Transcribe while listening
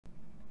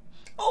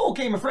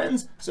Okay, my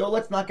friends, so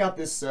let's knock out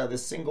this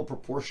this single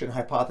proportion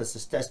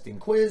hypothesis testing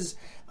quiz.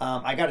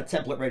 I got a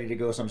template ready to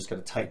go, so I'm just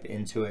going to type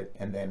into it,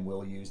 and then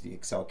we'll use the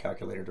Excel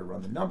calculator to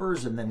run the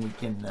numbers, and then we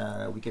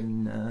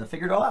can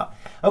figure it all out.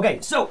 Okay,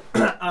 so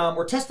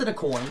we're testing a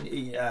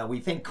coin. We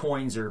think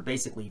coins are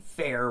basically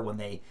fair when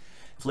they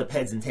flip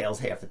heads and tails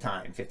half the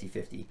time,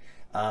 50-50.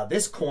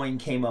 This coin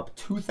came up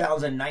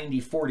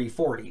 2090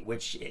 40-40,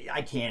 which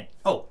I can't.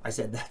 Oh, I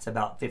said that's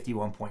about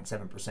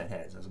 51.7%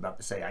 heads. I was about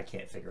to say I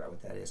can't figure out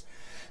what that is.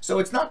 So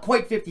it's not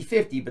quite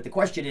 50-50, but the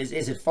question is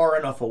it far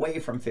enough away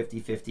from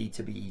 50-50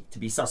 to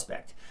be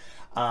suspect?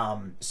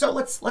 So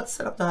let's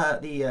set up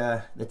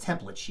the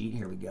template sheet.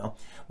 Here we go.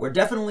 We're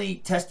definitely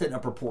testing a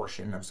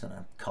proportion. I'm just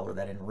gonna color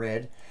that in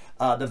red.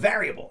 The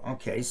variable.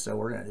 Okay, so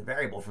the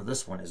variable for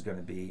this one is going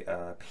to be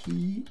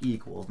P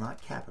equals,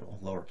 not capital,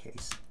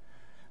 lowercase.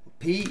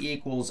 P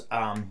equals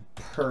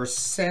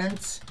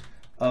percent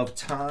of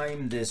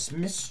time this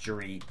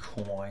mystery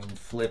coin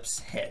flips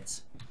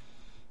heads.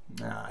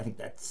 I think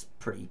that's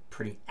pretty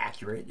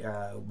accurate.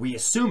 We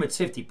assume it's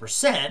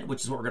 50%,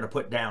 which is what we're going to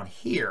put down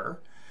here,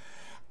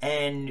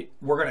 and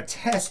we're going to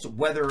test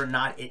whether or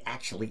not it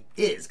actually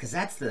is, because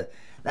that's the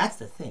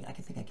thing. I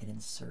think I can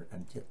insert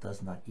it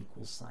does not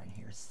equal sign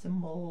here.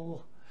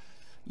 Symbol.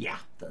 Yeah,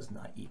 does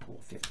not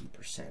equal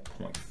 50%,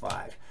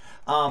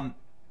 0.5.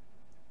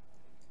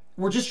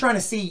 We're just trying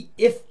to see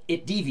if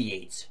it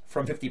deviates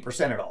from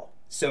 50% at all.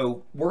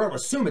 So we're going to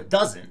assume it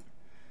doesn't.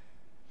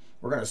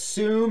 We're going to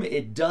assume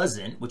it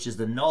doesn't, which is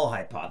the null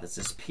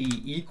hypothesis,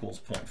 P equals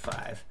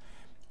 0.5.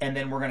 And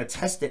then we're going to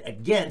test it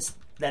against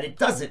that it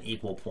doesn't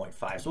equal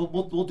 0.5. So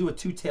we'll do a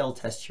two-tailed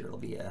test here.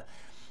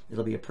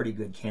 It'll be a pretty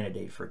good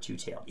candidate for a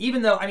two-tailed.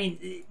 Even though, I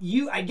mean,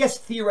 I guess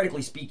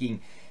theoretically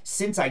speaking,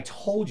 since I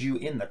told you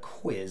in the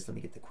quiz, let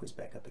me get the quiz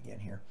back up again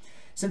here.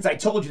 Since I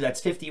told you that's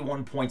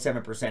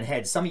 51.7%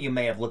 heads, some of you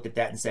may have looked at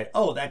that and said,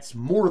 oh, that's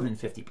more than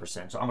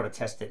 50%, so I'm going to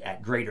test it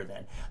at greater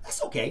than.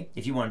 That's okay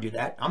if you want to do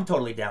that. I'm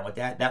totally down with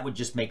that. That would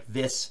just make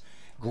this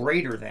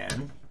greater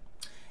than,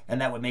 and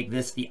that would make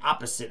this the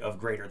opposite of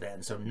greater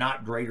than. So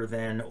not greater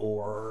than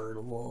or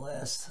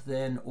less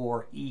than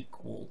or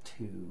equal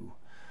to.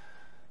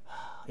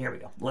 Here we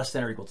go. Less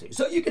than or equal to.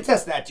 So you could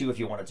test that too if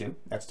you wanted to.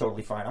 That's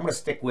totally fine. I'm going to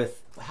stick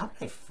with, how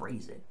did I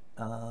phrase it?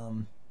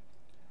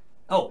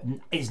 Oh,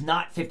 is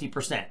not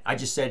 50%. I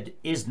just said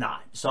is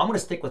not. So I'm going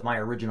to stick with my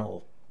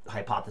original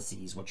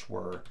hypotheses, which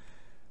were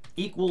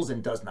equals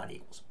and does not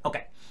equals.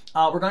 Okay.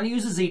 We're going to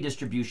use a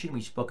z-distribution.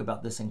 We spoke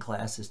about this in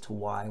class as to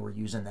why we're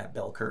using that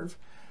bell curve.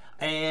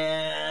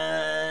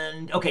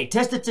 And okay,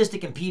 test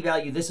statistic and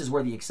p-value. This is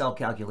where the Excel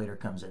calculator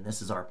comes in.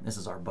 This is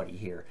our buddy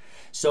here.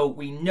 So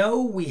we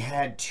know we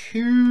had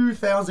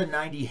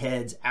 2,090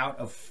 heads out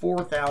of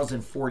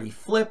 4,040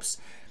 flips,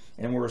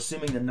 and we're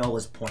assuming the null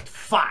is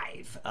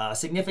 0.5.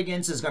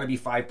 Significance is going to be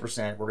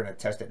 5%. We're going to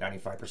test at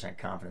 95%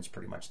 confidence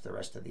pretty much the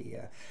rest of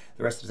the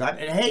time.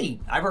 And hey,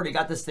 I've already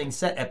got this thing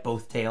set at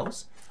both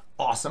tails.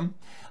 Awesome.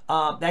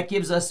 That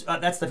gives us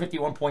that's the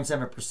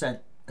 51.7%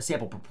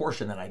 sample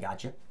proportion that I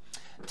got you.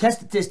 Test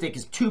statistic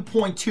is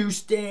 2.2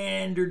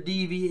 standard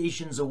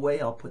deviations away.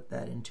 I'll put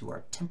that into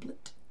our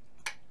template.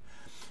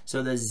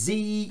 So the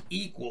z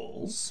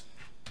equals,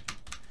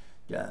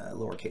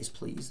 lowercase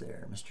please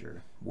there,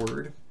 Mr.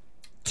 Word,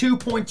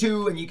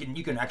 2.2, and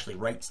you can actually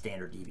write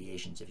standard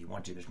deviations if you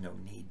want to. There's no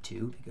need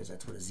to, because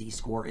that's what a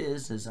z-score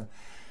is a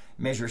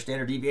measure of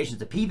standard deviations.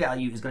 The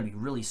p-value is going to be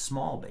really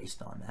small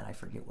based on that. I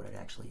forget what it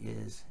actually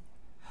is.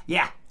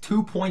 Yeah,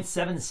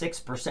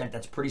 2.76%.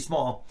 That's pretty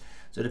small.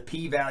 So the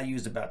p-value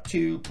is about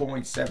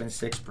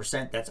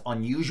 2.76%. That's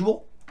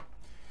unusual,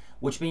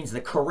 which means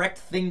the correct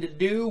thing to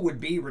do would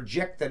be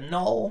reject the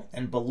null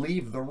and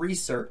believe the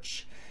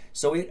research.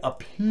 So it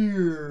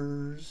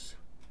appears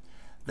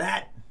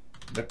that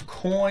the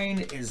coin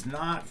is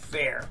not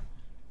fair.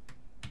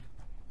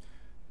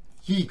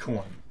 He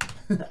coin.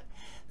 That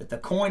the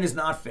coin is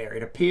not fair.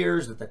 It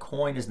appears that the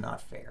coin is not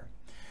fair.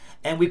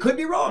 And we could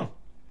be wrong.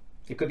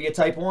 It could be a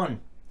type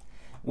 1,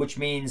 which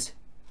means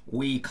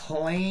we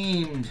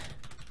claimed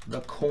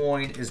the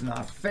coin is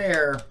not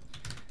fair,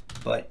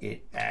 but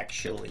it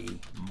actually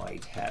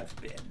might have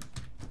been.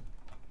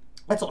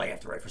 That's all I have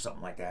to write for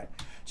something like that.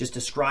 Just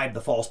describe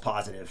the false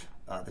positive,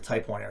 the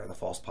type 1 error, the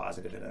false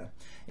positive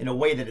in a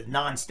way that a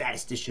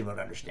non-statistician would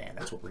understand.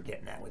 That's what we're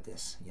getting at with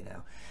this, you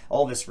know.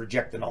 All this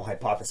reject the null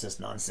hypothesis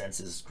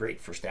nonsense is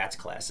great for stats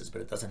classes,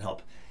 but it doesn't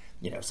help,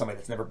 you know, somebody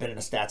that's never been in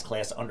a stats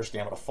class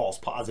understand what a false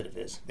positive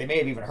is. They may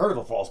have even heard of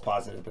a false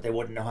positive, but they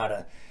wouldn't know how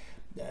to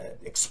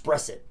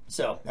express it.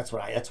 So that's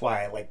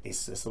why I like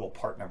this little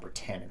part number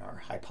 10 in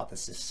our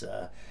hypothesis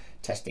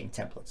testing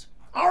templates.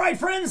 All right,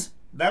 friends,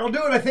 that'll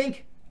do it, I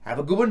think. Have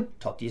a good one.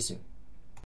 Talk to you soon.